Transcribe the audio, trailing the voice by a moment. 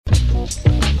Who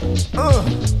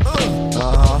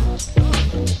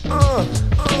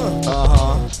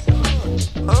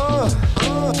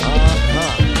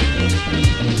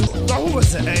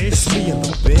was it? Hey, it's me and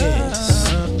the biz.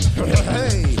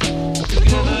 Hey.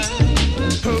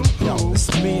 Yo,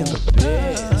 it's me and the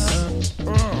biz.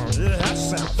 Yeah, that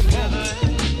sounds fun.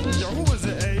 Yo, who was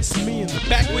it? Hey, it's me and the biz.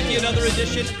 Back with you, another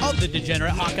edition of the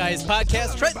Degenerate Hawkeyes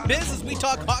podcast. Trent Biz as we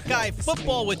talk Hawkeye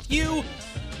football with you.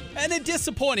 And a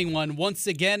disappointing one once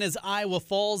again as Iowa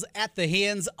falls at the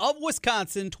hands of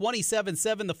Wisconsin,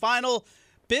 27-7 the final.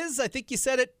 Biz, I think you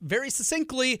said it very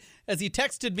succinctly as you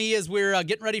texted me as we're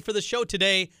getting ready for the show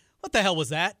today. What the hell was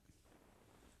that?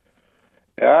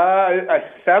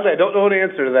 Sadly, I don't know an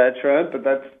answer to that, Trent,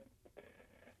 but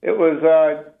it was,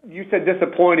 you said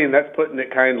disappointing. That's putting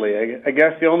it kindly. I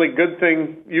guess the only good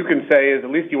thing you can say is at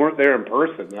least you weren't there in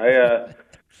person.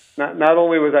 Not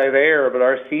only was I there, but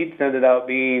our seats ended up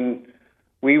being,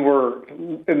 we were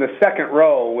in the second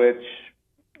row, which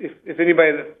if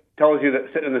anybody that tells you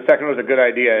that sitting in the second row is a good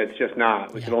idea, it's just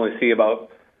not. We could only see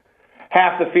about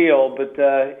half the field, but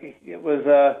it was,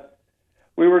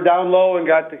 we were down low and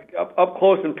got the up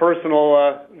close and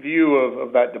personal view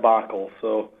of that debacle.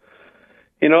 So,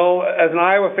 you know, as an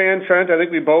Iowa fan, Trent, I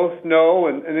think we both know,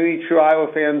 and any true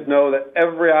Iowa fans know, that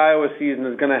every Iowa season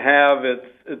is going to have its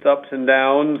ups and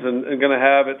downs and going to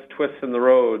have its twists in the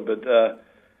road. But I'm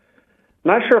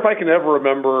not sure if I can ever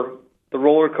remember the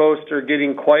roller coaster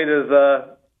getting quite as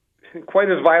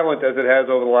violent as it has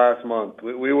over the last month.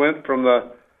 We went from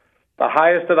the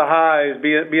highest of the highs,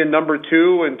 being number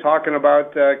 2 and talking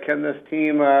about can this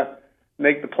team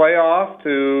make the playoff,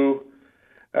 to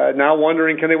now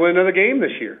wondering can they win another game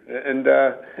this year. And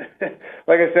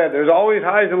like I said, there's always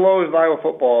highs and lows of Iowa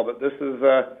football, but this is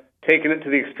taking it to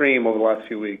the extreme over the last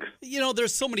few weeks. You know,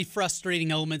 there's so many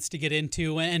frustrating elements to get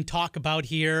into and talk about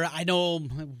here. I know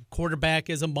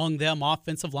quarterback is among them,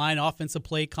 offensive line, offensive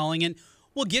play calling, and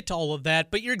we'll get to all of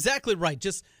that. But you're exactly right.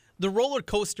 Just the roller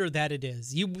coaster that it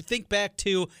is. You think back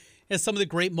to some of the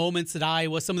great moments at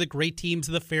Iowa, some of the great teams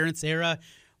of the Ferentz era,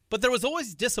 but there was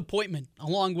always disappointment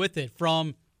along with it.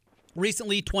 From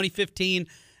recently 2015,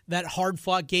 that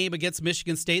hard-fought game against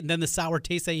Michigan State, and then the sour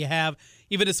taste that you have.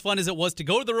 Even as fun as it was to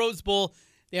go to the Rose Bowl,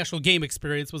 the actual game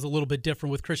experience was a little bit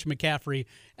different with Christian McCaffrey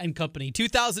and company.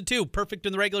 2002, perfect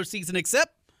in the regular season,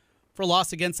 except for a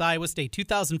loss against Iowa State.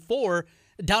 2004,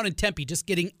 down in Tempe, just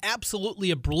getting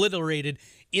absolutely obliterated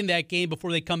in that game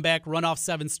before they come back, run off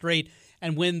 7 straight,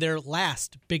 and win their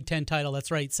last Big Ten title.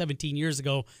 That's right, 17 years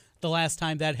ago, the last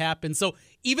time that happened. So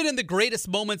even in the greatest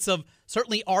moments of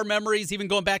certainly our memories, even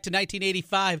going back to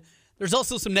 1985, there's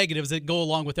also some negatives that go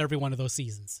along with every one of those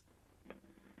seasons.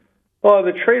 Well,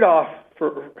 the trade-off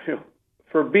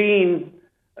for being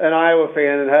an Iowa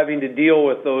fan and having to deal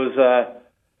with those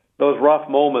rough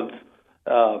moments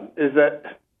is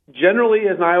that generally,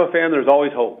 as an Iowa fan, there's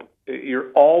always hope.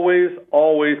 You're always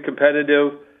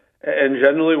competitive, and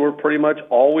generally we're pretty much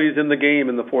always in the game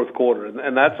in the fourth quarter.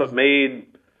 And that's what made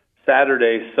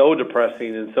Saturday so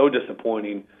depressing and so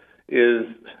disappointing, is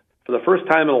for the first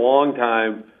time in a long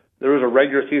time, there was a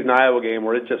regular season Iowa game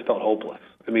where it just felt hopeless.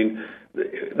 I mean,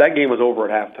 that game was over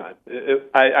at halftime.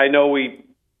 I know we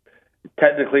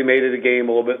technically made it a game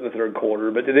a little bit in the third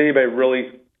quarter, but did anybody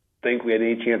really think we had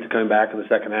any chance of coming back in the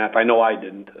second half? I know I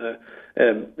didn't.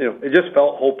 And, you know, it just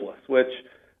felt hopeless, which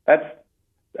that's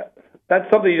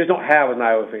something you just don't have as an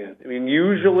Iowa fan. I mean,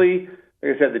 usually,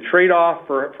 like I said, the trade-off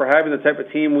for having the type of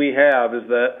team we have is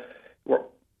that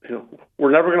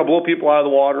we're never going to blow people out of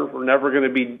the water. We're never going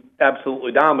to be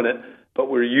absolutely dominant,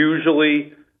 but we're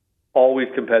usually always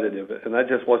competitive, and that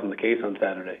just wasn't the case on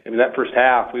Saturday. I mean, that first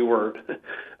half was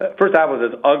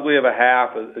as ugly of a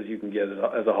half as you can get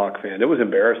as a Hawk fan. It was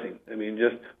embarrassing. I mean,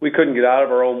 just we couldn't get out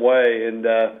of our own way, and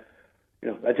that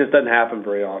just doesn't happen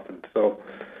very often. So,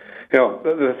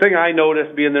 the thing I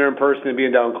noticed being there in person and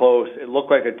being down close, it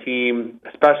looked like a team,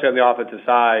 especially on the offensive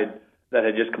side, that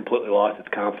had just completely lost its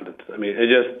confidence. I mean,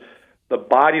 the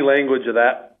body language of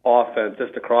that offense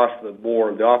just across the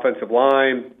board, the offensive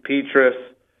line, Petrus,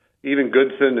 even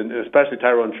Goodson, and especially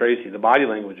Tyrone Tracy, the body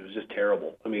language was just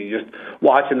terrible. I mean, just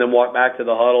watching them walk back to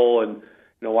the huddle and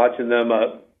watching them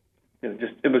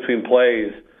just in between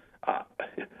plays, I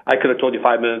could have told you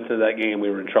 5 minutes into that game we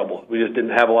were in trouble. We just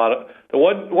didn't have a lot of – there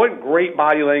wasn't great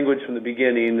body language from the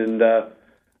beginning, and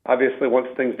obviously once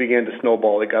things began to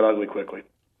snowball, it got ugly quickly.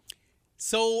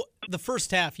 So the first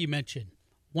half you mentioned,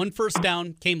 1 first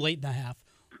down came late in the half,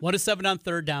 1 of 7 on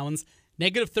third downs,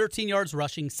 negative 13 yards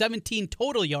rushing, 17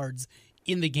 total yards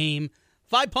in the game,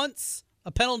 5 punts,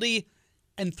 a penalty,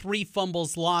 and 3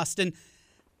 fumbles lost. And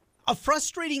a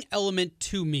frustrating element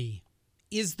to me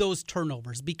is those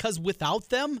turnovers, because without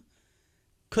them,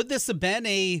 could this have been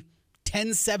a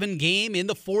 10-7 game in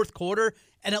the fourth quarter,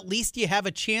 and at least you have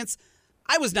a chance?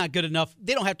 I was not good enough.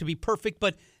 They don't have to be perfect,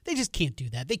 but they just can't do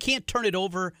that. They can't turn it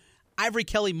over. Ivory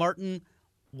Kelly-Martin,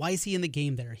 why is he in the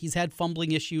game there? He's had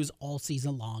fumbling issues all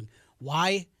season long.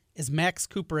 Why is Max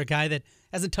Cooper a guy that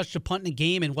hasn't touched a punt in a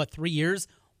game in, 3 years?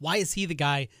 Why is he the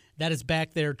guy that is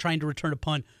back there trying to return a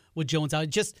punt with Jones out?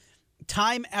 Just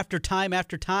time after time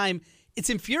after time, it's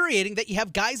infuriating that you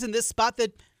have guys in this spot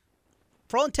that,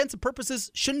 for all intents and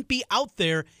purposes, shouldn't be out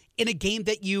there in a game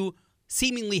that you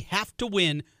seemingly have to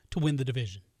win the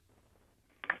division.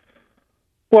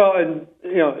 Well, and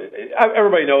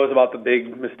everybody knows about the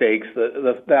big mistakes,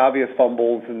 the obvious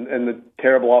fumbles, and the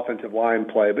terrible offensive line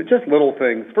play, but just little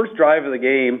things. First drive of the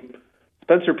game,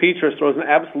 Spencer Petras throws an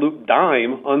absolute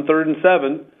dime on 3rd and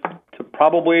 7 to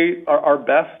probably our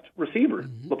best receiver,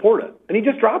 Laporta, and he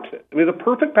just drops it. I mean, it's a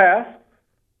perfect pass,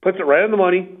 puts it right on the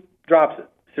money, drops it.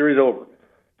 Series over.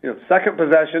 Second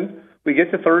possession, we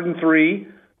get to 3rd and 3.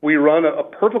 We run a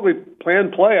perfectly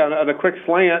planned play on a quick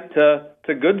slant to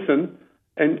Goodson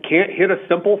and can't hit a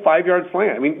simple 5-yard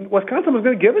slant. I mean, Wisconsin was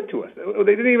going to give it to us.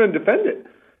 They didn't even defend it.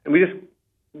 And we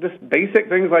just basic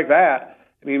things like that.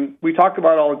 I mean, we talk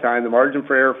about it all the time. The margin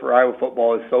for error for Iowa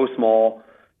football is so small.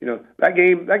 That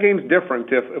game's different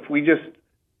if we just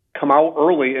come out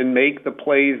early and make the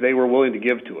plays they were willing to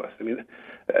give to us. I mean,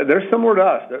 they're similar to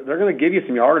us. They're going to give you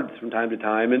some yards from time to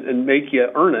time and make you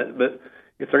earn it. But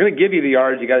if they're going to give you the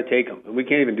yards, you got to take them. And we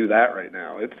can't even do that right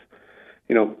now. It's,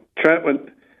 Trent,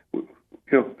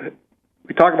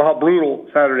 we talk about how brutal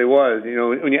Saturday was.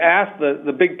 When you ask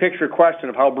the big picture question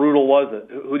of how brutal was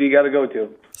it, who do you got to go to?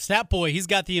 Stat Boy, he's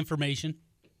got the information.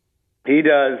 He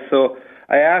does. So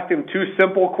I asked him 2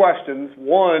 simple questions.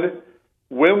 One,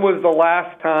 when was the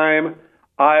last time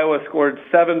Iowa scored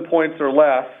 7 points or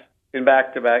less in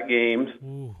back-to-back games?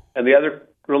 Ooh. And the other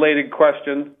related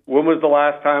question, when was the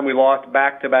last time we lost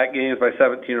back-to-back games by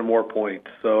 17 or more points?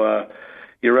 So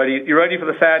you ready for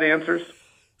the sad answers?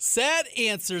 Sad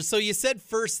answers. So you said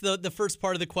first the first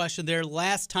part of the question there,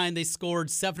 last time they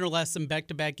scored 7 or less in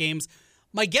back-to-back games.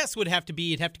 My guess would have to be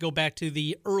you'd have to go back to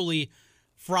the early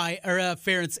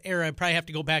Ferentz era. I'd probably have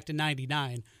to go back to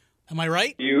 99. Am I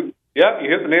right? You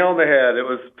hit the nail on the head. It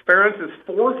was Ferentz's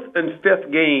 4th and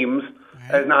 5th games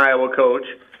as an Iowa coach.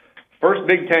 First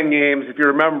Big Ten games, if you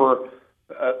remember,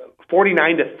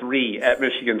 49-3 at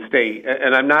Michigan State.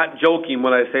 And I'm not joking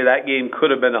when I say that game could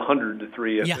have been 100-3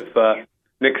 if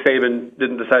Nick Saban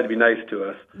didn't decide to be nice to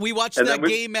us. We watched that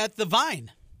game at the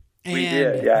Vine. And we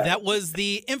did, yeah. That was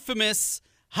the infamous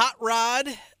hot rod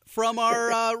from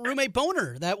our roommate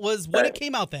Boner. That was when it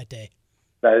came out that day.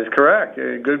 That is correct.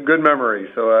 Good memory.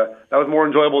 So that was more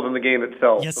enjoyable than the game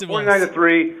itself. Yes, so it was.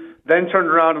 49-3, then turned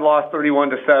around and lost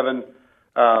 31-7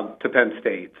 to Penn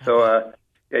State. So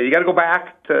you got to go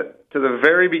back to the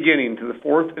very beginning, to the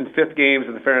 4th and 5th games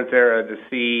of the Ferentz era to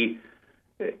see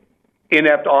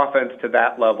inept offense to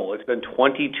that level. It's been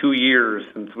 22 years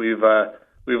since we've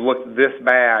looked this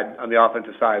bad on the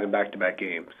offensive side in back-to-back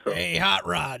games. So. Hey, Hot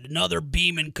Rod, another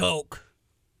beam and Coke.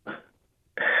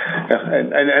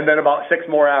 and then about 6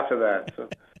 more after that.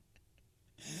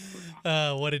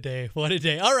 So. What a day. What a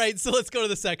day. All right, so let's go to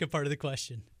the second part of the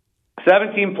question.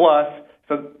 17 plus.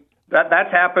 So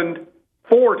that's happened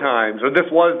 4 times, or this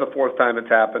was the 4th time it's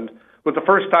happened, with the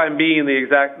first time being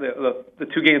the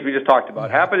 2 games we just talked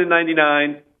about. Happened in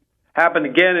 99, happened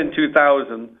again in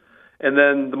 2000, and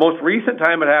then the most recent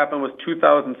time it happened was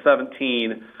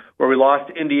 2017, where we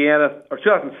lost to Indiana, or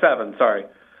 2007, sorry,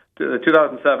 the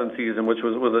 2007 season, which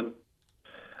was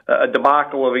a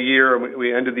debacle of a year.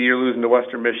 We ended the year losing to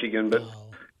Western Michigan, but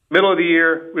middle of the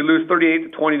year we lose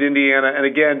 38-20 to Indiana, and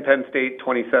again Penn State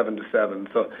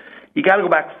 27-7. So you got to go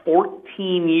back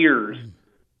 14 years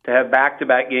to have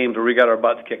back-to-back games where we got our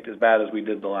butts kicked as bad as we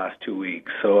did the last 2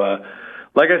 weeks. So,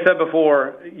 like I said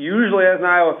before, usually as an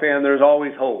Iowa fan, there's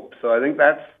always hope. So I think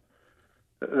that's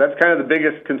kind of the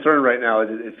biggest concern right now.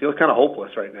 It feels kind of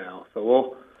hopeless right now.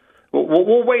 So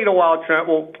we'll wait a while, Trent.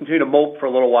 We'll continue to mope for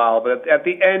a little while, but at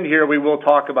the end here, we will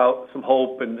talk about some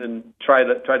hope and try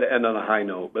to end on a high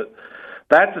note. But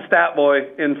that's the Stat Boy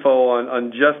info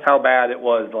on just how bad it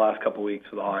was the last couple of weeks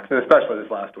for the Hawks, and especially this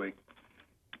last week.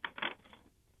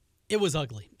 It was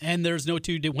ugly, and there's no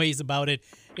 2 ways about it.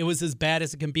 It was as bad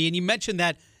as it can be. And you mentioned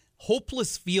that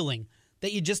hopeless feeling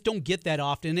that you just don't get that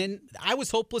often. And I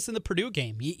was hopeless in the Purdue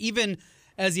game. Even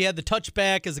as you had the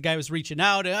touchback, as the guy was reaching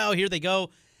out, here they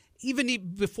go. Even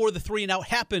before the 3-and-out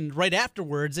happened right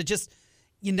afterwards,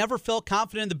 you never felt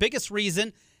confident. The biggest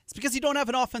reason is because you don't have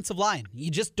an offensive line.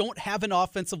 You just don't have an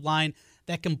offensive line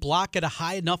that can block at a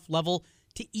high enough level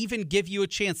to even give you a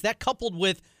chance. That coupled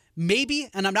with maybe,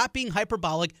 and I'm not being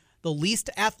hyperbolic, the least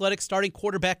athletic starting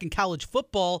quarterback in college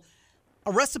football,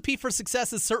 a recipe for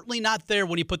success is certainly not there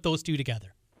when you put those two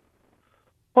together.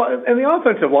 Well, and the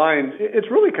offensive line, it's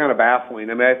really kind of baffling.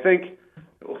 I mean, I think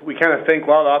we kind of think,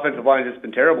 well, the offensive line has just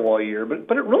been terrible all year,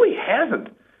 but it really hasn't.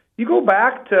 You go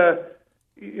back to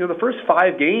the first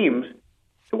 5 games,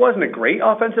 it wasn't a great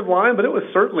offensive line, but it was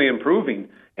certainly improving.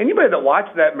 Anybody that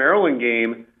watched that Maryland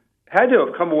game had to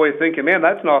have come away thinking, man,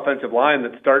 that's an offensive line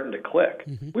that's starting to click.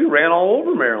 Mm-hmm. We ran all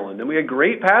over Maryland, and we had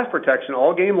great pass protection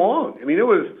all game long. I mean, that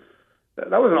was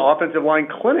an offensive line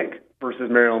clinic versus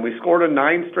Maryland. We scored in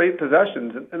 9 straight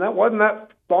possessions, and that wasn't that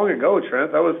long ago,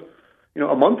 Trent. That was,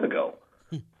 a month ago.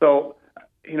 So,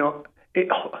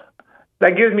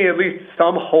 that gives me at least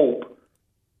some hope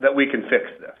that we can fix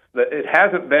this. That it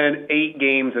hasn't been 8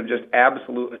 games of just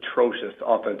absolute atrocious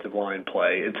offensive line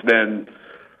play. It's been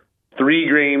 3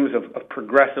 games of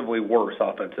progressively worse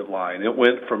offensive line. It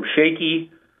went from shaky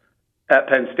at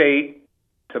Penn State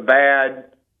to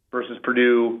bad versus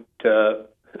Purdue to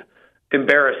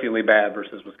embarrassingly bad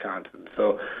versus Wisconsin.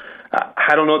 So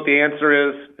I don't know what the answer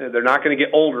is. They're not going to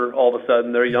get older all of a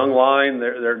sudden. They're a young line.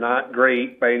 They're not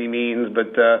great by any means,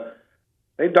 but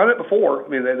they've done it before. I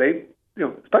mean, they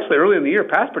especially early in the year,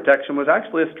 pass protection was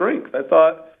actually a strength. I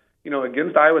thought,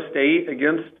 against Iowa State,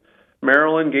 against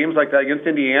Maryland, games like that, against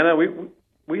Indiana,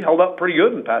 we held up pretty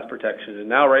good in pass protection. And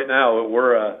right now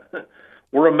we're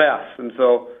a mess. And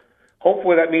so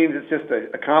hopefully that means it's just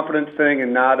a confidence thing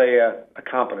and not a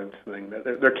competence thing.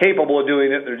 They're capable of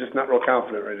doing it. They're just not real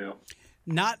confident right now.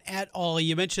 Not at all.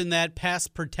 You mentioned that pass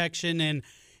protection, and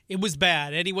it was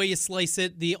bad. Any way you slice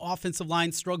it, the offensive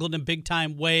line struggled in a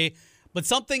big-time way. But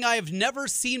something I have never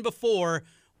seen before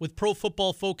with Pro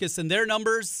Football Focus and their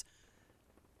numbers,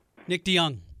 Nick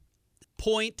DeYoung,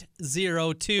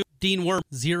 0.02. Dean Worm,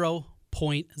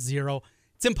 0.0.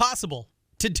 It's impossible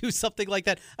to do something like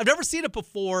that. I've never seen it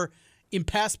before in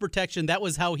pass protection. That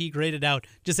was how he graded out.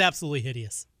 Just absolutely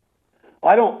hideous.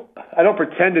 I don't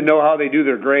pretend to know how they do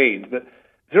their grades, but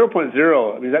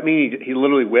 0.0, I mean, does that mean he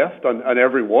literally whiffed on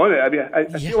every one? I mean, I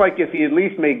feel like if he at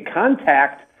least made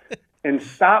contact and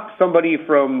stopped somebody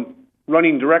from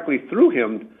running directly through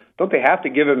him, don't they have to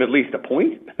give him at least a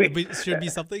point? It should be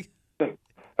something. And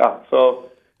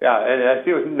I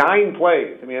see it was 9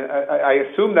 plays. I mean, I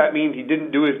assume that means he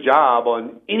didn't do his job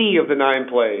on any of the 9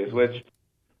 plays, which,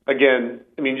 again,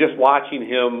 I mean, just watching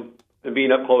him and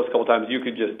being up close a couple times, you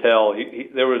could just tell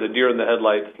there was a deer in the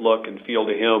headlights look and feel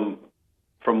to him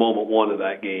from moment 1 of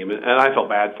that game. And I felt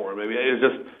bad for him. I mean, it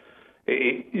was just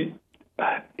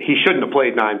he shouldn't have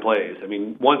played 9 plays. I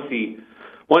mean, once he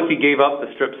gave up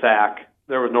the strip sack,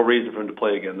 there was no reason for him to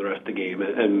play again the rest of the game.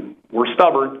 And we're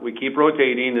stubborn. We keep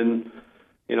rotating, and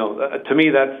to me,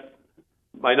 that's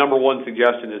my number one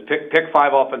suggestion is pick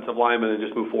 5 offensive linemen and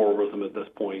just move forward with them at this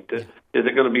point. Is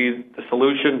it going to be the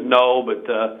solution? No, but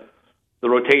the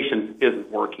rotation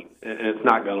isn't working, and it's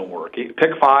not going to work.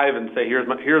 Pick 5 and say, here's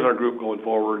our group going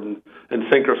forward, and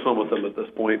sink or swim with them at this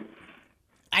point.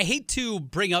 I hate to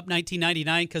bring up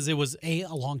 1999 because it was A,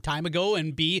 a long time ago,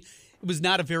 and B, it was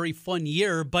not a very fun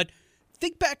year, but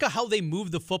think back of how they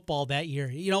moved the football that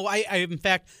year. I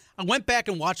went back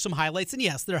and watched some highlights, and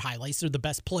yes, their highlights are the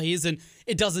best plays, and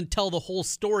it doesn't tell the whole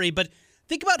story, but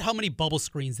think about how many bubble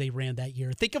screens they ran that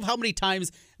year. Think of how many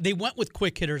times they went with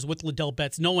quick hitters with Liddell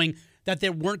Betts, knowing that they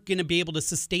weren't going to be able to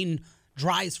sustain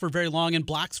drives for very long and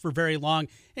blocks for very long.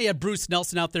 And you had Bruce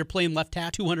Nelson out there playing left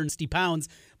tackle, 260 pounds,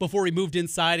 before he moved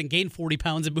inside and gained 40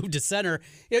 pounds and moved to center.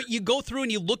 You go through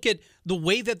and you look at the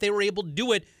way that they were able to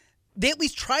do it. They at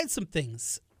least tried some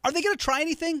things. Are they going to try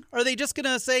anything? Or are they just going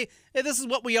to say, hey, this is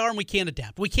what we are and we can't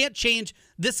adapt? We can't change.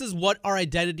 This is what our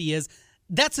identity is.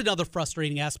 That's another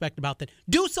frustrating aspect about that.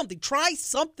 Do something. Try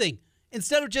something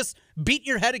instead of just beating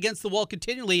your head against the wall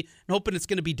continually and hoping it's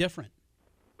going to be different.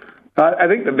 I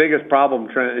think the biggest problem,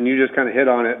 Trent, and you just kind of hit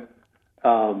on it,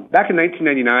 back in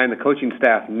 1999, the coaching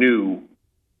staff knew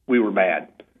we were bad,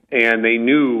 and they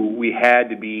knew we had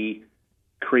to be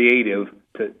creative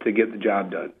to get the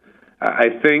job done.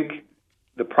 I think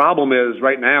the problem is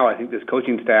right now, I think this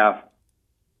coaching staff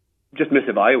just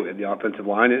misevaluated the offensive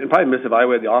line and probably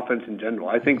misevaluated the offense in general.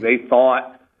 I think they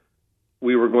thought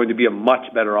we were going to be a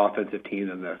much better offensive team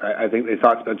than this. I think they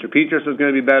thought Spencer Petras was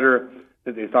going to be better,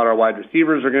 that they thought our wide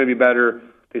receivers are going to be better.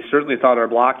 They certainly thought our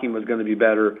blocking was going to be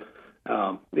better.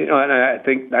 And I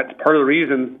think that's part of the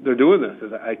reason they're doing this.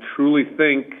 Is I truly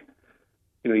think,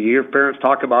 you hear parents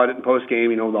talk about it in post game.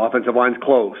 The offensive line's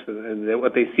close, and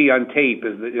what they see on tape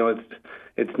is that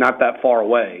it's not that far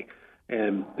away.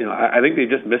 And I think they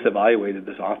just misevaluated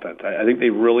this offense. I think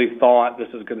they really thought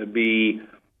this was going to be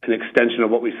an extension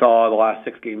of what we saw the last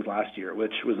 6 games last year,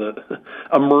 which was a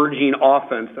emerging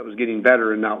offense that was getting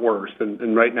better and not worse.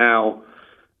 And right now,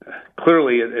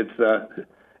 clearly,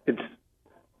 it's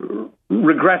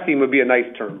regressing would be a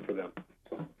nice term for them.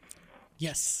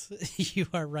 Yes, you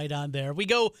are right on there. We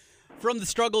go from the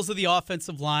struggles of the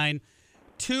offensive line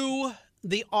to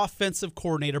the offensive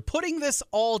coordinator. Putting this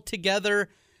all together,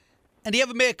 and do you have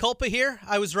a mea culpa here?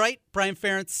 I was right. Brian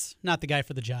Ferentz, not the guy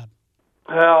for the job.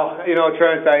 Well,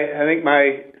 Trent, I think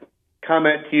my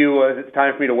comment to you was it's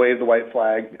time for me to wave the white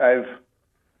flag.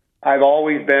 I've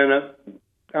always been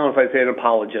I don't know if I'd say an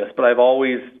apologist, but I've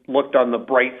always looked on the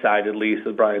bright side, at least,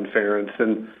 of Brian Ferentz.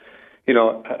 And,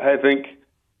 I think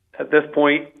at this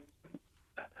point,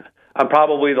 I'm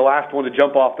probably the last one to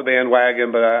jump off the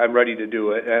bandwagon, but I'm ready to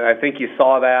do it. And I think you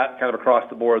saw that kind of across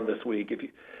the board this week.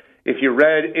 If you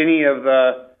read any of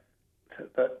the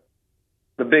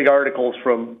big articles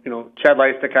from, Chad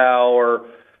Leistikow or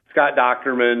Scott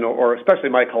Docterman or especially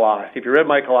Mike Halas, if you read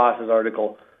Mike Halas's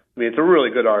article, it's a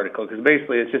really good article because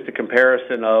basically it's just a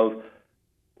comparison of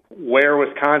where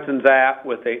Wisconsin's at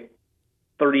with a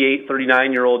 38,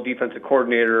 39-year-old defensive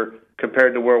coordinator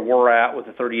compared to where we're at with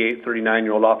a 38,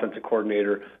 39-year-old offensive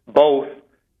coordinator, both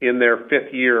in their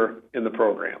 5th year in the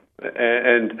program.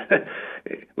 And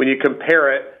when you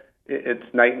compare it, it's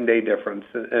night and day difference.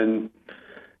 And,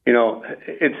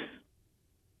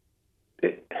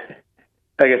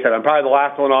 like I said, I'm probably the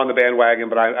last one on the bandwagon,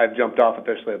 but I've jumped off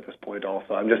officially at this point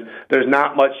also. There's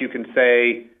not much you can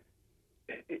say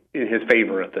in his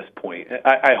favor at this point.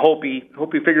 I hope he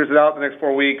figures it out the next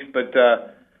 4 weeks, but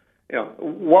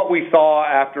what we saw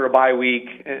after a bye week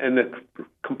and the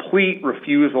complete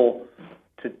refusal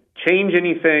to change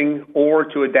anything or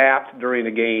to adapt during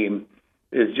a game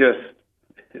is just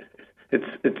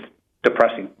it's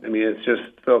depressing. It's just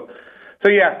so. So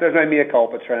yeah, there's my mea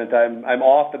culpa, Trent. I'm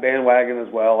off the bandwagon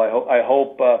as well. I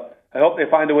hope they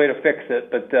find a way to fix it,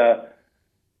 but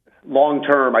long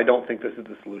term, I don't think this is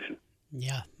the solution.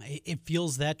 Yeah, it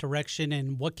feels that direction.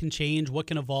 And what can change? What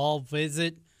can evolve? Is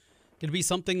it going to be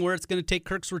something where it's going to take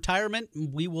Kirk's retirement?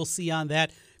 We will see on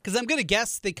that. Because I'm going to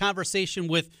guess the conversation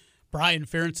with Brian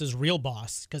Ferentz's real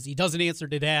boss, because he doesn't answer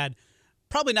to Dad,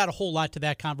 probably not a whole lot to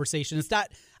that conversation. It's not.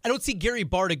 I don't see Gary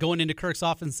Barta going into Kirk's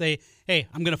office and say, "Hey,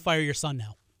 I'm going to fire your son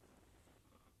now."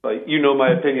 You know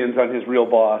my opinions on his real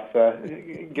boss.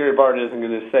 Gary Barta isn't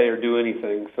going to say or do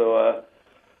anything. So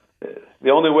the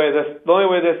only way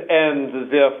this ends is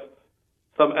if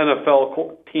some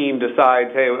NFL team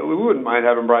decides, "Hey, we wouldn't mind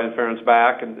having Brian Ferentz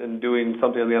back and doing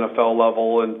something on the NFL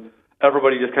level," and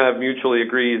everybody just kind of mutually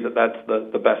agrees that that's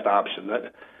the best option.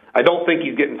 I don't think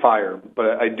he's getting fired,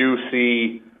 but I do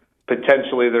see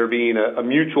potentially there being a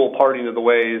mutual parting of the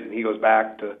ways, and he goes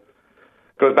back to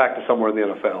somewhere in the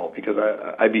NFL, because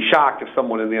I'd be shocked if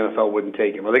someone in the NFL wouldn't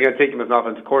take him. Are they going to take him as an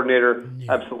offensive coordinator?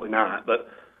 Yeah. Absolutely not. But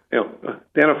the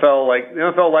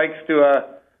NFL likes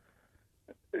to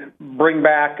bring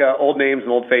back old names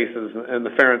and old faces, and the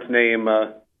Ferentz name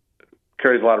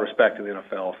carries a lot of respect in the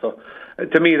NFL. So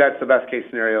to me, that's the best case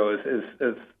scenario.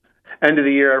 Is end of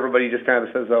the year, everybody just kind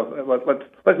of says, "Oh,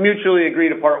 let's mutually agree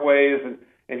to part ways,"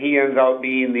 and he ends up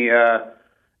being the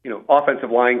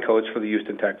offensive line coach for the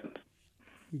Houston Texans.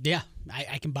 Yeah,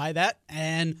 I can buy that,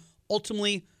 and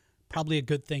ultimately probably a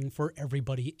good thing for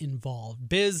everybody involved.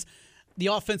 Biz, the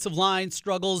offensive line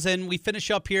struggles, and we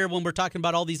finish up here when we're talking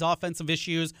about all these offensive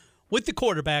issues with the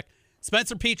quarterback.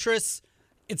 Spencer Petras,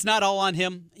 it's not all on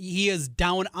him. He is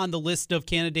down on the list of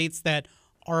candidates that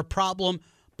are a problem.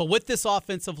 But with this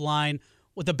offensive line,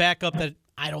 with a backup that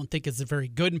I don't think is very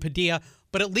good in Padilla,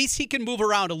 but at least he can move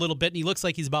around a little bit, and he looks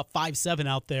like he's about 5'7"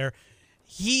 out there.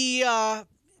 He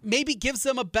maybe gives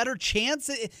them a better chance.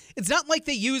 It's not like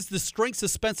they use the strengths of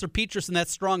Spencer Petras and that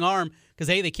strong arm because,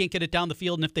 hey, they can't get it down the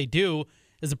field, and if they do,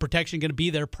 is the protection going to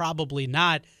be there? Probably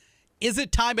not. Is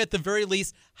it time at the very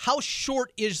least? How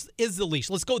short is the leash?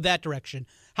 Let's go that direction.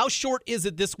 How short is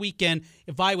it this weekend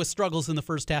if Iowa struggles in the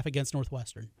first half against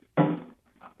Northwestern?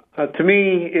 To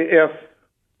me,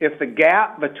 if the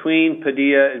gap between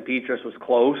Padilla and Petras was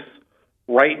close,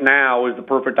 right now is the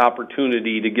perfect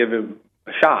opportunity to give him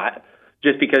a shot,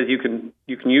 just because you can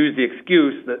use the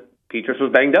excuse that Petras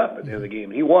was banged up at the end of the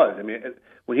game. He was.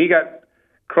 When he got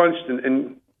crunched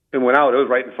and went out, it was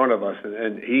right in front of us,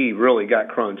 and he really got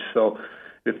crunched. So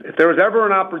if there was ever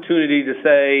an opportunity to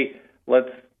say,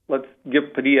 let's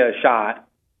give Padilla a shot,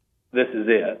 this is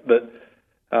it. But,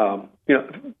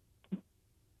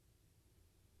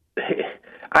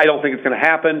 I don't think it's going to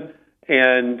happen,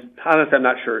 and honestly, I'm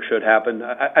not sure it should happen.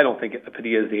 I don't think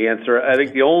Padilla is the answer. I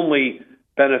think the only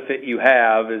benefit you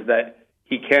have is that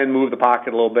he can move the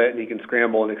pocket a little bit and he can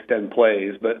scramble and extend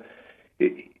plays. But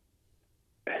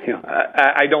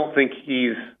I don't think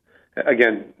he's,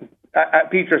 again,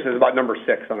 Petras is about number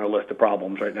 6 on our list of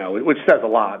problems right now, which says a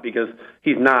lot because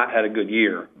he's not had a good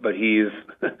year, but he's,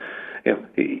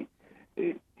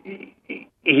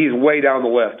 he's way down the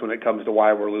list when it comes to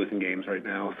why we're losing games right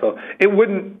now. So it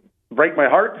wouldn't break my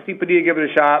heart to see Padilla give it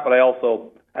a shot, but I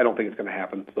don't think it's going to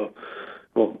happen. So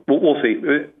we'll see.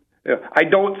 I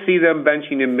don't see them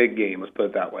benching him mid-game, let's put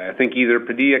it that way. I think either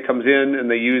Padilla comes in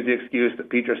and they use the excuse that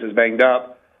Petras is banged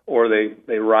up, or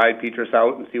they ride Petras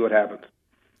out and see what happens.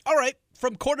 All right,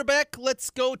 from quarterback, let's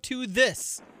go to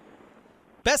this.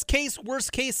 Best case,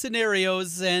 worst case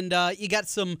scenarios, and you got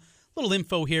some little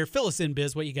info here. Fill us in,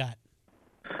 Biz, what you got.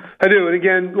 I do, and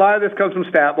again, a lot of this comes from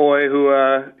Stat Boy, who,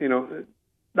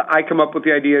 I come up with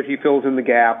the idea he fills in the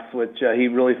gaps, which he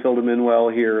really filled them in well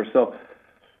here. So,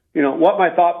 what my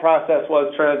thought process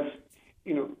was, Trent,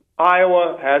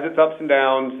 Iowa has its ups and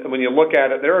downs, and when you look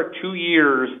at it, there are 2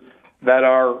 years that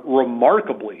are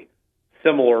remarkably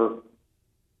similar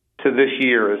to this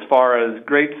year as far as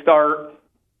great start,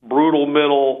 brutal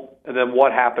middle, and then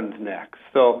what happens next.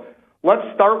 So let's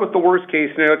start with the worst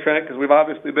case scenario, Trent, because we've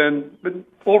obviously been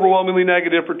overwhelmingly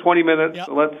negative for 20 minutes. Yep.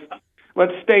 So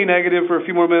let's stay negative for a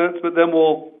few more minutes, but then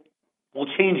we'll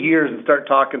change gears and start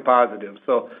talking positive.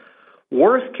 So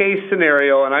worst case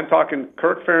scenario, and I'm talking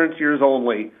Kirk Ferentz years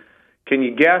only. Can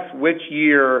you guess which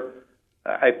year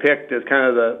I picked as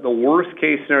kind of the worst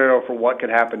case scenario for what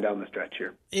could happen down the stretch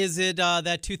here? Is it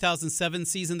that 2007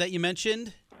 season that you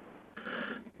mentioned?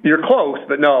 You're close,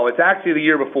 but no, it's actually the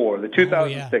year before, the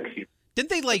 2006 year. Didn't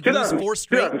they lose 4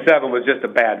 straight? 2007 was just a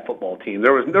bad football team.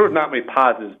 There was not many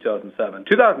positives in 2007.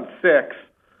 2006,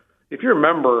 if you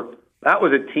remember, that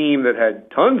was a team that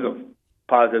had tons of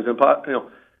positives. And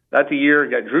that's a year. You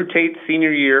got Drew Tate's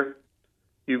senior year.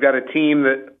 You've got a team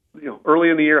that early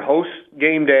in the year hosts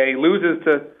game day, loses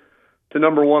to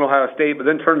number 1 Ohio State, but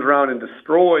then turns around and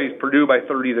destroys Purdue by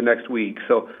 30 the next week.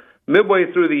 So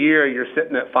midway through the year, you're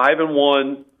sitting at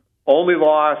 5-1. Only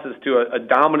loss is to a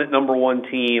dominant number 1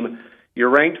 team. You're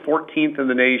ranked 14th in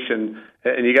the nation,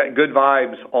 and you got good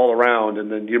vibes all around. And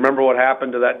then do you remember what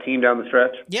happened to that team down the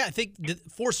stretch? Yeah, I think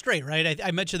 4 straight, right?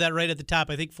 I mentioned that right at the top.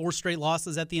 I think 4 straight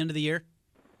losses at the end of the year.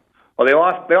 Well, they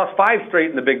lost 5 straight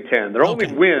in the Big Ten. Their only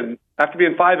win, after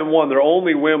being 5-1, their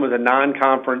only win was a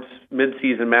non-conference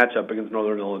midseason matchup against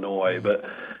Northern Illinois. But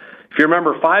if you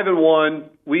remember, 5-1,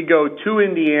 we go to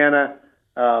Indiana.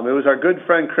 It was our good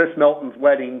friend Chris Melton's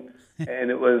wedding,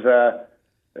 and it was.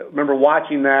 I remember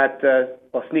watching that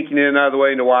while sneaking in and out of the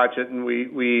way to watch it, and we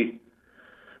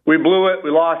blew it. We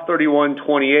lost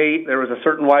 31-28. There was a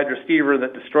certain wide receiver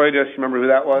that destroyed us. You remember who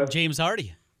that was? James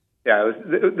Hardy. Yeah,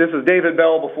 this was David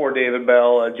Bell before David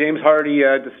Bell. James Hardy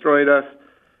destroyed us.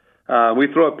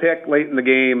 We throw a pick late in the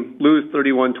game, lose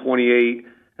 31-28,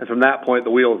 and from that point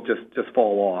the wheels just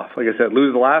fall off. Like I said,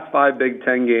 lose the last 5 Big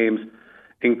Ten games,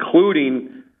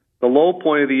 including the low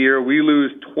point of the year. We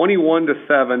lose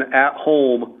 21-7 at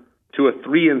home to a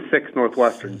 3-6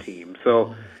 Northwestern team.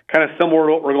 So kind of similar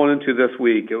to what we're going into this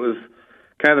week. It was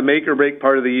kind of the make or break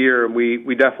part of the year, and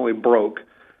we definitely broke.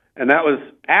 And that was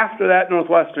after that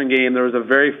Northwestern game. There was a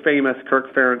very famous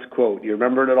Kirk Ferentz quote. You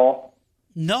remember it at all?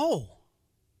 No.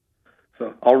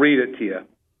 So I'll read it to you.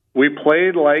 We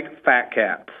played like fat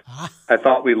cats. I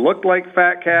thought we looked like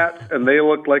fat cats, and they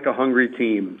looked like a hungry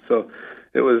team. So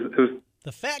it was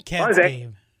the fat cats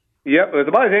game. Yep, it was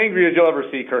about as angry as you'll ever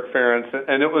see Kirk Ferentz,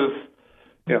 and it was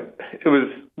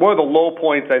one of the low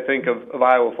points I think of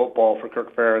Iowa football for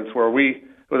Kirk Ferentz, where it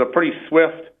was a pretty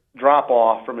swift drop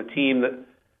off from a team that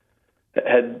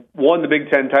had won the Big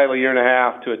Ten title a year and a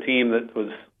half to a team that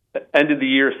was ended the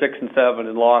year 6-7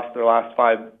 and lost their last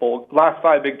five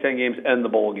Big Ten games and the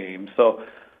bowl game. So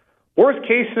worst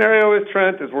case scenario is,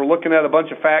 Trent, is we're looking at a bunch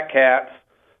of fat cats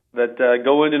that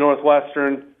go into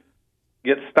Northwestern,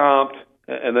 get stomped,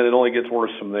 and then it only gets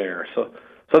worse from there. So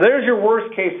there's your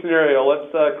worst case scenario.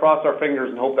 Let's cross our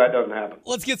fingers and hope that doesn't happen.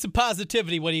 Let's get some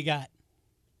positivity. What do you got?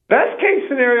 Best case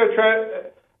scenario,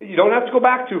 Trent, you don't have to go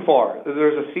back too far.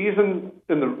 There's a season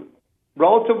in the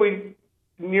relatively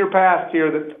near past here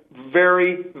that's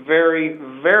very, very,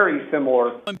 very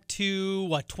similar. To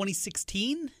what,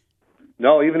 2016?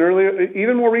 No, even earlier,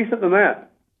 even more recent than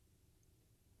that.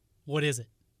 What is it?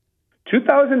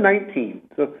 2019.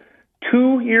 So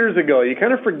 2 years ago. You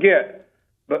kind of forget,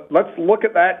 but let's look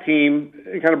at that team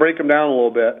and kind of break them down a little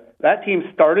bit. That team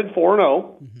started 4-0.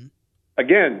 Mm-hmm.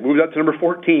 Again, moved up to number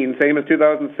 14, same as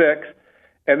 2006,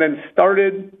 and then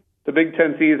started the Big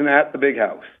Ten season at the Big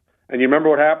House. And you remember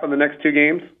what happened the next 2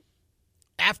 games?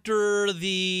 After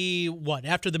the what?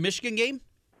 After the Michigan game?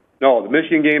 No, the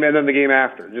Michigan game and then the game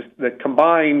after. Just the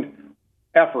combined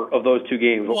effort of those two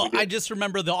games. Well, I just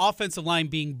remember the offensive line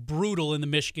being brutal in the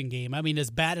Michigan game. I mean, as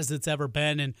bad as it's ever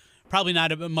been, and probably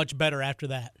not much better after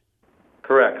that.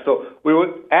 Correct. So we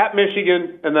went at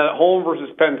Michigan and then at home versus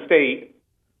Penn State.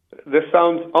 This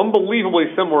sounds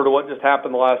unbelievably similar to what just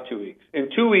happened the last 2 weeks. In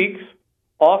 2 weeks,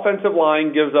 offensive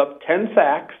line gives up 10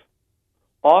 sacks.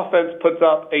 Offense puts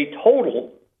up a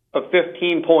total of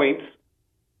 15 points,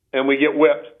 and we get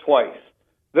whipped twice.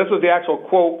 This was the actual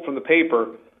quote from the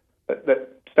paper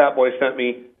that Statboy sent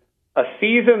me. A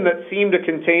season that seemed to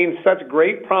contain such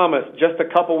great promise just a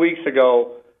couple weeks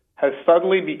ago has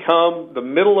suddenly become the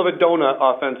middle of a donut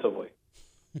offensively.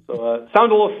 So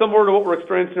sounds a little similar to what we're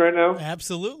experiencing right now.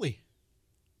 Absolutely.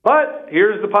 But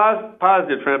here's the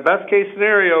positive, Trent. Best case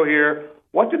scenario here.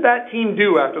 What did that team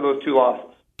do after those two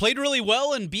losses? Played really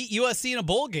well and beat USC in a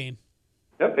bowl game.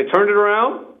 Yep, they turned it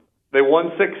around. They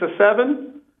won 6 of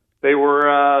 7. They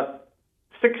were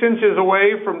 6 inches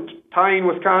away from tying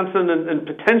Wisconsin and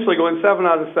potentially going 7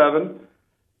 out of 7.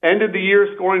 Ended the year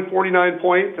scoring 49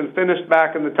 points and finished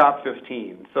back in the top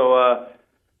 15. So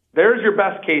there's your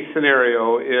best case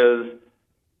scenario is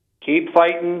keep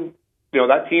fighting. You know,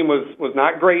 that team was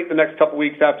not great the next couple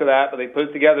weeks after that, but they put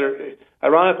it together.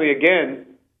 Ironically, again,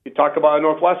 you talk about a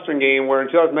Northwestern game where in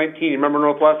 2019, you remember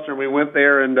Northwestern, we went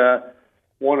there and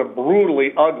won a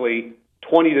brutally ugly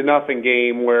 20-0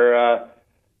 game where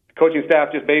the coaching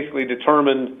staff just basically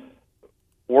determined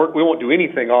we won't do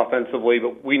anything offensively,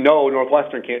 but we know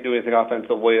Northwestern can't do anything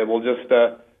offensively, and we'll just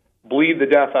bleed the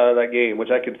death out of that game, which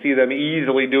I could see them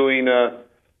easily doing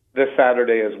this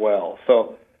Saturday as well.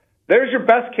 So there's your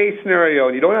best case scenario,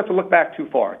 and you don't have to look back too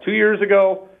far. 2 years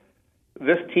ago,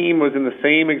 this team was in the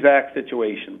same exact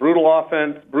situation. Brutal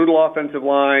offense, brutal offensive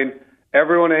line,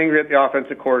 everyone angry at the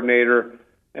offensive coordinator,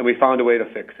 and we found a way to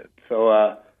fix it.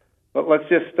 So but let's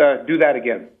just do that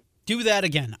again. Do that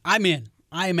again. I'm in.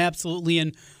 I am absolutely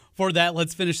in for that.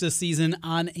 Let's finish this season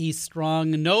on a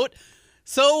strong note.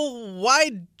 So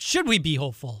why should we be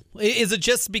hopeful? Is it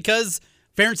just because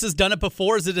Ferentz has done it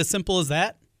before? Is it as simple as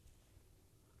that?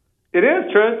 It is,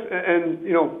 Trent. And,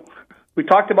 you know, we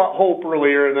talked about hope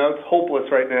earlier, and that's hopeless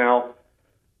right now.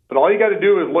 But all you got to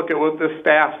do is look at what this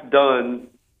staff's done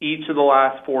each of the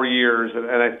last 4 years, and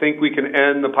I think we can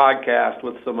end the podcast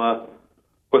with some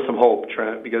hope,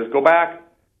 Trent, because go back.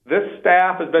 This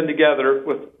staff has been together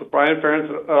with Brian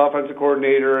Ferentz, offensive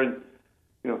coordinator, and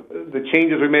you know the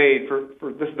changes we made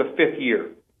for this is the 5th year.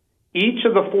 Each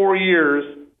of the 4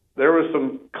 years, there was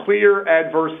some clear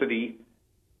adversity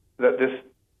that this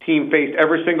team faced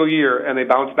every single year, and they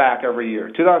bounced back every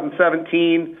year.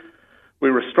 2017,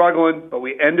 we were struggling, but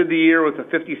we ended the year with a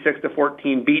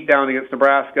 56-14 beatdown against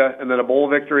Nebraska, and then a bowl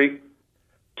victory.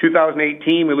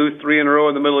 2018, we lose 3 in a row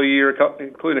in the middle of the year,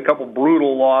 including a couple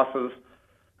brutal losses.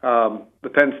 The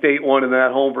Penn State one and then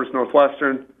at home versus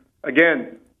Northwestern.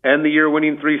 Again, end the year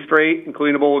winning 3 straight,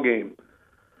 including a bowl game.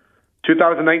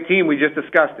 2019, we just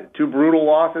discussed it. 2 brutal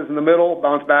losses in the middle,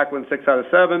 bounce back, win 6 out of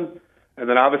 7. And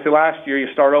then obviously last year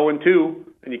you start 0-2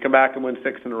 and you come back and win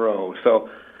 6 in a row. So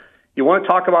you want to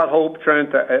talk about hope,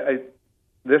 Trent.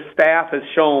 This staff has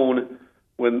shown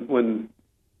when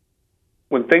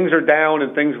things are down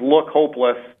and things look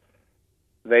hopeless,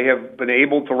 they have been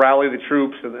able to rally the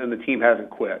troops, and the team hasn't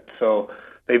quit. So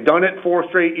they've done it 4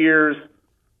 straight years.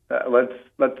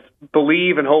 Let's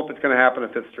believe and hope it's going to happen a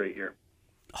 5th straight year.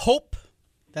 Hope.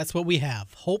 That's what we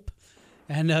have. Hope,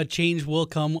 and change will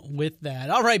come with that.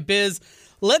 All right, Biz.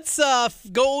 Let's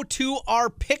go to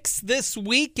our picks this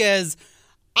week as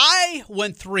I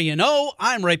went 3-0.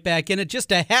 I'm right back in it.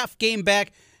 Just a half game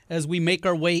back as we make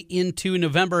our way into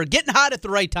November. Getting hot at the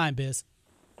right time, Biz.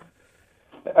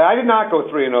 I did not go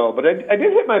 3-0, but I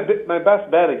did hit my best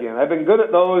bet again. I've been good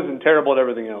at those and terrible at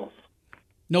everything else.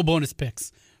 No bonus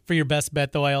picks for your best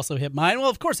bet, though I also hit mine. Well,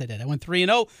 of course I did. I went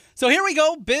 3-0. So here we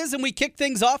go, Biz, and we kick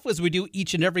things off as we do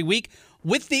each and every week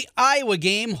with the Iowa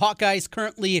game. Hawkeyes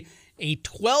currently a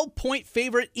 12-point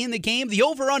favorite in the game. The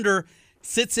over-under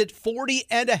sits at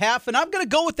 40.5, and I'm going to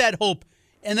go with that hope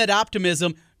and that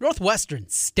optimism. Northwestern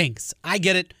stinks. I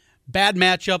get it. Bad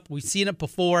matchup. We've seen it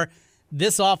before.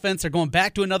 This offense, they're going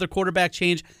back to another quarterback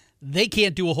change. They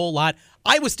can't do a whole lot.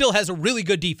 Iowa still has a really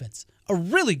good defense. I'm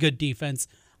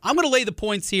going to lay the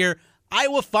points here.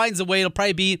 Iowa finds a way. It'll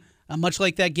probably be much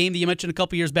like that game that you mentioned a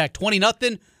couple years back,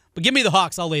 20-0. But give me the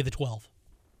Hawks. I'll lay the 12.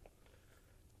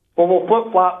 Well, we'll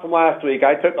flip-flop from last week.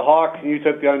 I took the Hawks and you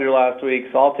took the under last week,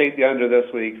 so I'll take the under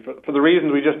this week. For the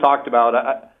reasons we just talked about,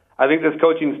 I think this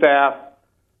coaching staff,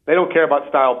 they don't care about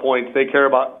style points. They care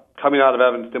about coming out of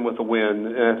Evanston with a win.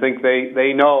 And I think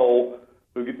they know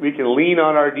we can lean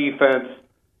on our defense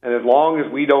And as long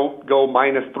as we don't go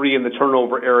 -3 in the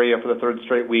turnover area for the third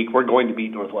straight week, we're going to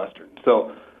beat Northwestern.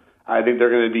 So I think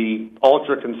they're going to be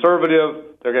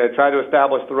ultra-conservative. They're going to try to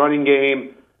establish the running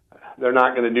game. They're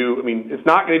not going to do – I mean, it's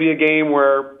not going to be a game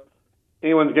where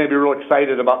anyone's going to be real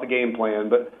excited about the game plan,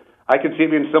 but I could see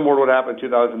it being similar to what happened in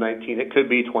 2019. It could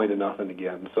be 20-0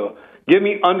 again. So give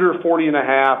me under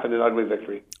 40.5 and an ugly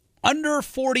victory. Under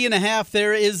 40.5,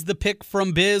 there is the pick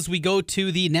from Biz. We go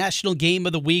to the national game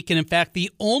of the week, and in fact,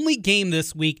 the only game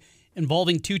this week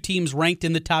involving two teams ranked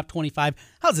in the top 25.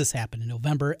 How's this happen in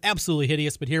November? Absolutely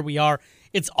hideous, but here we are.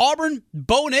 It's Auburn,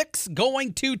 Bo Nix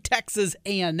going to Texas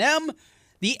A&M.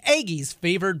 The Aggies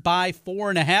favored by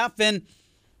 4.5, and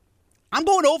I'm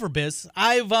going over, Biz.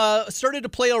 I've started to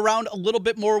play around a little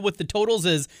bit more with the totals,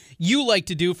 as you like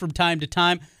to do from time to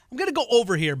time. I'm going to go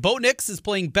over here. Bo Nix is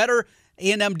playing better.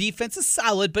 A&M defense is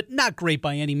solid, but not great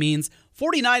by any means.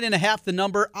 49.5 the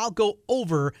number. I'll go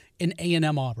over in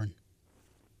A&M Auburn.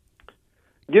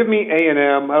 Give me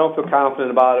A&M. I don't feel confident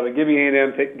about it, but give me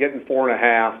A&M getting 4.5.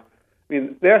 I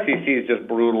mean, the SEC is just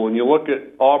brutal. When you look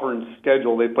at Auburn's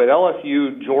schedule, they played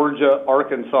LSU, Georgia,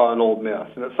 Arkansas, and Ole Miss.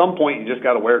 And at some point, you just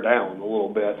got to wear down a little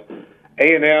bit.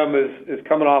 A&M is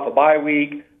coming off a bye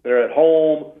week. They're at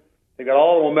home. They got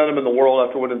all the momentum in the world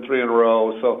after winning 3 in a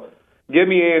row. So give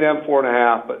me A&M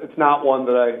 4.5, but it's not one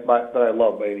that I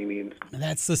love by any means.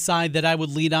 That's the side that I would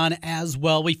lead on as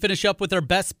well. We finish up with our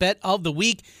best bet of the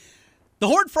week. The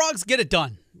Horned Frogs get it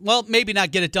done. Well, maybe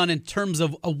not get it done in terms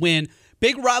of a win.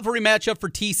 Big rivalry matchup for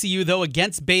TCU, though,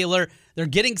 against Baylor. They're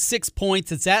getting 6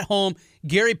 points. It's at home.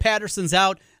 Gary Patterson's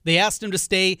out. They asked him to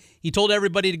stay. He told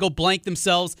everybody to go blank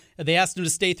themselves. They asked him to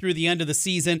stay through the end of the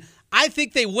season. I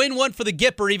think they win one for the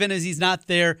Gipper, even as he's not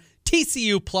there.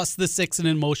 TCU plus the 6 in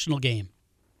an emotional game.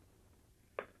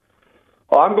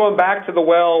 Well, I'm going back to the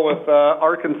well with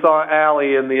Arkansas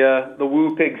Alley and the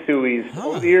Woo Pig Sueys.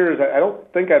 Over the years, I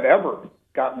don't think I've ever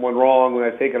gotten one wrong when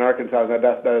I've taken Arkansas as my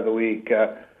best bet of the week.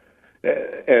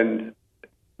 And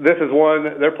this is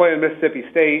one, they're playing Mississippi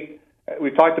State.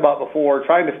 We've talked about before,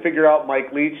 trying to figure out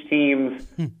Mike Leach teams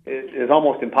is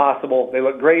almost impossible. They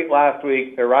looked great last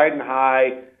week. They're riding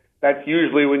high. That's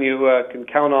usually when you can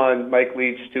count on Mike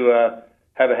Leach to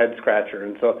have a head scratcher.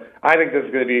 And so I think this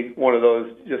is going to be one of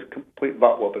those just complete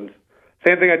butt whoopings.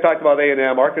 Same thing I talked about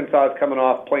A&M. Arkansas is coming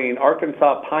off playing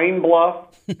Arkansas Pine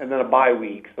Bluff and then a bye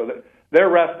week. So they're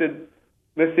rested.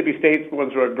 Mississippi State's going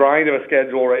through a grind of a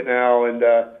schedule right now. And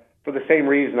for the same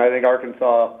reason, I think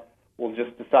Arkansas will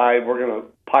just decide we're going to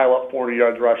pile up 40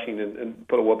 yards rushing and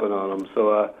put a whooping on them.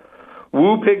 So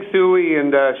Woo Pig Suey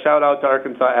and shout out to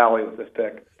Arkansas Alley with this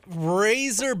pick.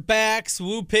 Razorbacks,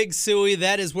 Woo Pig Suey,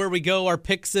 that is where we go. Our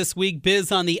picks this week,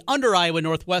 Biz on the under Iowa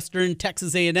Northwestern,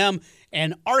 Texas A&M,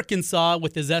 and Arkansas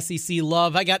with his SEC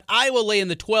love. I got Iowa laying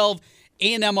the 12,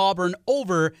 A&M Auburn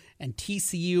over, and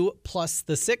TCU plus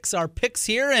the 6. Our picks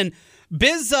here. And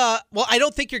Biz, well, I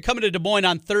don't think you're coming to Des Moines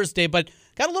on Thursday, but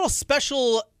got a little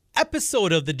special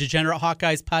episode of the Degenerate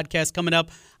Hawkeyes podcast coming up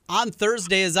on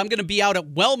Thursday, as I'm going to be out at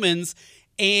Wellman's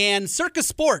and Circus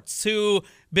Sports, who,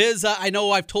 Biz, I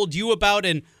know I've told you about,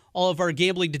 and all of our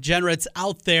gambling degenerates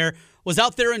out there, was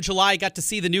out there in July, got to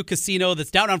see the new casino that's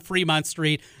down on Fremont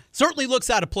Street. Certainly looks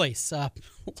out of place. A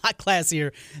lot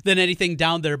classier than anything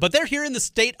down there. But they're here in the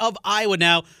state of Iowa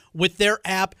now with their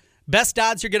app. Best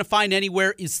odds you're going to find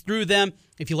anywhere is through them.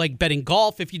 If you like betting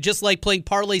golf, if you just like playing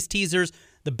parlays, teasers,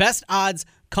 the best odds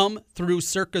come through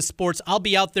Circus Sports. I'll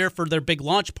be out there for their big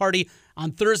launch party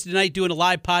on Thursday night doing a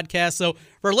live podcast. So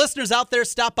for listeners out there,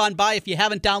 stop on by. If you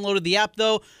haven't downloaded the app,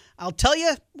 though, I'll tell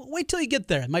you, wait till you get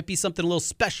there. It might be something a little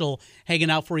special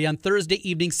hanging out for you on Thursday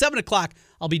evening, 7 o'clock.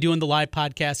 I'll be doing the live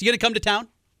podcast. You going to come to town?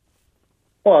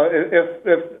 Well,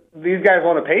 if these guys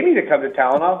want to pay me to come to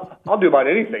town, I'll do about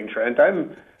anything, Trent.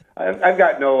 I've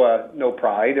got no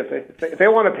pride. If they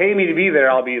want to pay me to be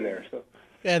there, I'll be there. So.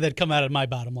 Yeah, that'd come out of my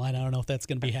bottom line. I don't know if that's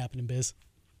going to be happening, Biz.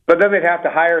 But then they'd have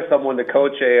to hire someone to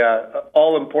coach a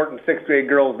all-important sixth-grade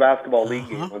girls basketball league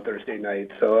game on Thursday night.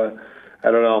 So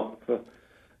I don't know. So,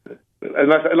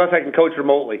 unless I can coach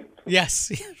remotely.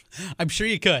 Yes, I'm sure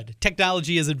you could.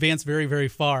 Technology has advanced very, very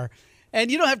far.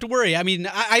 And you don't have to worry. I mean,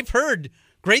 I've heard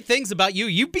great things about you.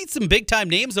 You beat some big-time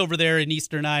names over there in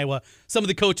Eastern Iowa, some of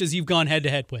the coaches you've gone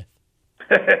head-to-head with.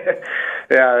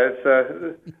 Yeah,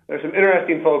 there's some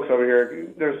interesting folks over here.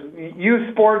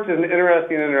 Youth sports is an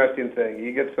interesting thing.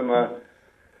 You get some,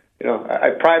 I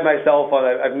pride myself on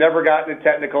it. I've never gotten it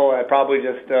technical. I probably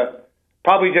just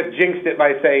jinxed it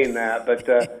by saying that.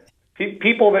 But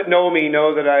people that know me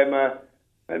know that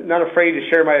I'm not afraid to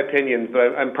share my opinions.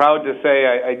 But I'm proud to say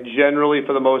I generally,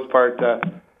 for the most part,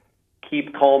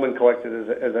 keep calm and collected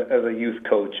as a youth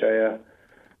coach.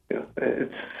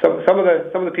 it's some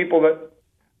of the people that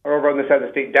are over on this side of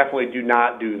the state definitely do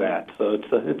not do that. So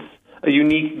it's a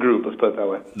unique group, let's put it that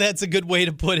way. That's a good way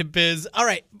to put it, Biz. All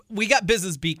right, we got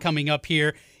Business Beat coming up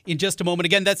here in just a moment.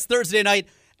 Again, that's Thursday night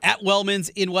at Wellman's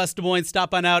in West Des Moines.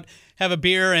 Stop on out, have a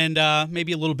beer, and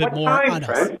maybe a little bit more on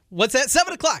us. What's that?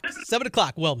 7 o'clock. 7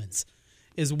 o'clock, Wellman's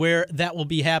is where that will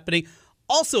be happening.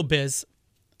 Also, Biz,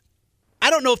 I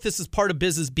don't know if this is part of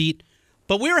Business Beat,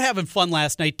 but we were having fun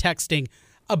last night texting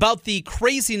about the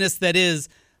craziness that is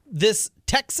this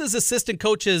Texas assistant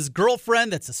coach's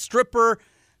girlfriend that's a stripper,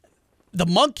 the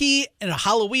monkey, and a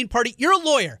Halloween party. You're a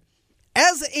lawyer.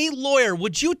 As a lawyer,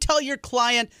 would you tell your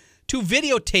client to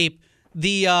videotape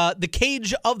the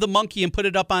cage of the monkey and put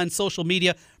it up on social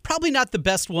media? Probably not the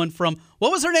best one from,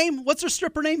 what was her name? What's her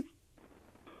stripper name?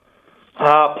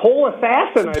 Pole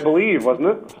Assassin, I believe, wasn't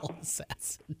it? Pole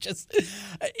Assassin. Just,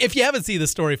 if you haven't seen the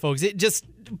story, folks, just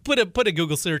put a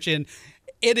Google search in.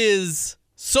 It is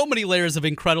so many layers of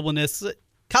incredibleness.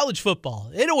 College football,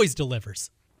 it always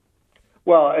delivers.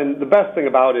 Well, and the best thing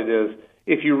about it is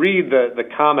if you read the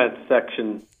comments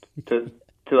section to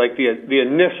like the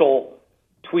initial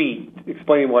tweet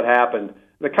explaining what happened,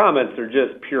 the comments are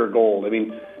just pure gold. I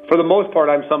mean, for the most part,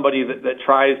 I'm somebody that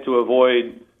tries to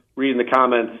avoid reading the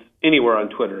comments anywhere on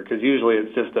Twitter because usually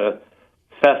it's just a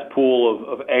cesspool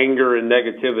of anger and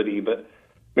negativity. But,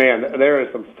 man, there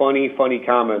are some funny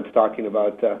comments talking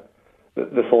about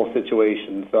this whole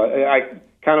situation. So I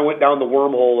kind of went down the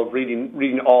wormhole of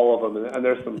reading all of them, and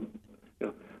there's some,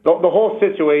 the whole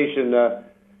situation,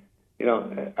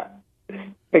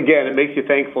 again, it makes you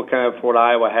thankful kind of for what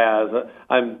Iowa has.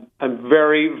 I'm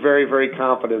very, very, very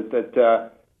confident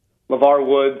that LeVar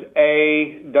Woods,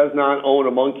 A, does not own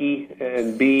a monkey,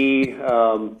 and B,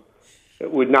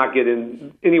 would not get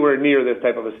in anywhere near this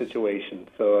type of a situation.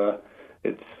 So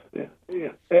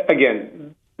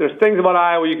again, there's things about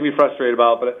Iowa you can be frustrated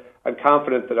about, but I'm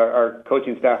confident that our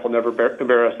coaching staff will never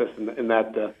embarrass us in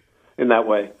that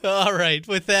way. All right.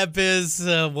 With that, Biz,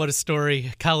 what a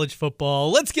story. College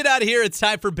football. Let's get out of here. It's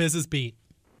time for Business Beat.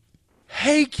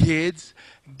 Hey, kids,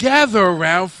 gather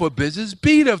around for Business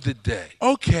Beat of the day.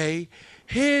 Okay,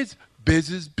 here's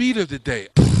Business Beat of the day.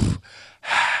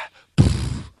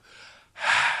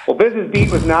 Well, Business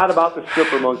Beat was not about the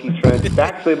stripper monkey trend. It's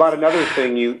actually about another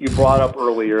thing you brought up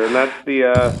earlier, and that's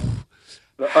the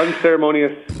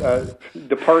unceremonious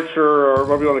departure, or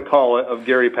whatever you want to call it, of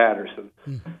Gary Patterson.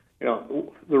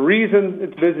 The reason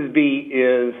it's Business Beat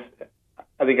is,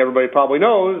 I think everybody probably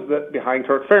knows that behind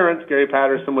Kirk Ferentz, Gary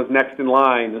Patterson was next in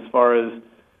line as far as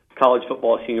college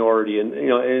football seniority, and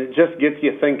it just gets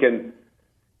you thinking.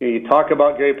 You talk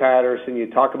about Gary Patterson,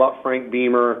 you talk about Frank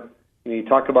Beamer, you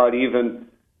talk about even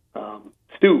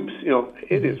Stoops.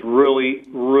 It is really,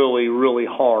 really, really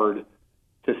hard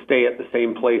to stay at the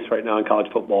same place right now in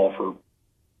college football for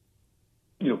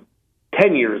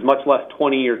 10 years, much less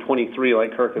 20 or 23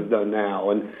 like Kirk has done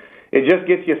now. And it just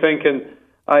gets you thinking.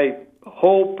 I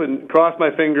hope and cross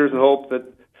my fingers and hope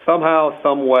that somehow,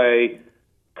 some way,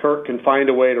 Kirk can find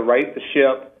a way to right the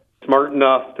ship smart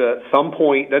enough to at some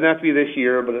point, doesn't have to be this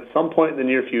year, but at some point in the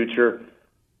near future,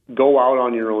 go out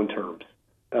on your own terms.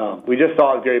 We just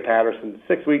saw Gary Patterson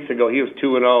 6 weeks ago. He was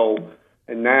 2-0,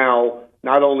 and now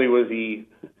not only was he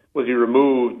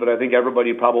removed, but I think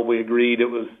everybody probably agreed it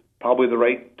was probably the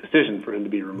right decision for him to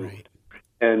be removed. Right.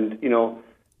 And,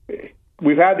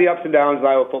 we've had the ups and downs of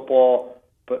Iowa football,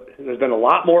 but there's been a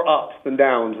lot more ups than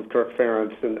downs with Kirk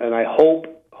Ferentz, and I hope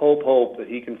that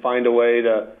he can find a way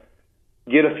to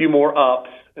get a few more ups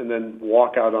and then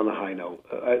walk out on a high note.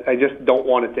 I just don't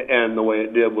want it to end the way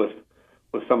it did with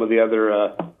some of the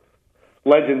other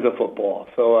legends of football.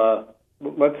 So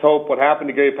let's hope what happened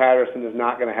to Gary Patterson is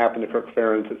not going to happen to Kirk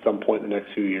Ferentz at some point in the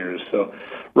next few years. So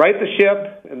right the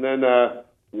ship and then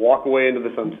walk away into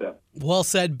the sunset. Well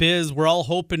said, Biz. We're all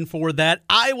hoping for that.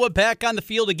 Iowa back on the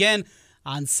field again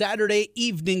on Saturday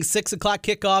evening, 6 o'clock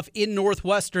kickoff in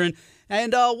Northwestern.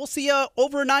 And we'll see you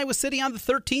over in Iowa City on the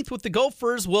 13th with the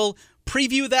Gophers. We'll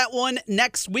preview that one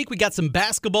next week. We got some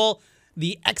basketball.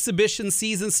 The exhibition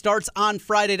season starts on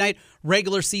Friday night.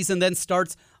 Regular season then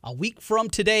starts a week from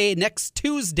today, next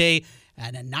Tuesday,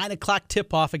 and a 9 o'clock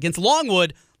tip-off against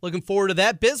Longwood. Looking forward to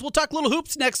that. Biz, we'll talk little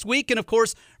hoops next week and, of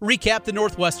course, recap the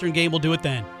Northwestern game. We'll do it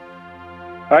then.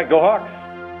 All right, go Hawks.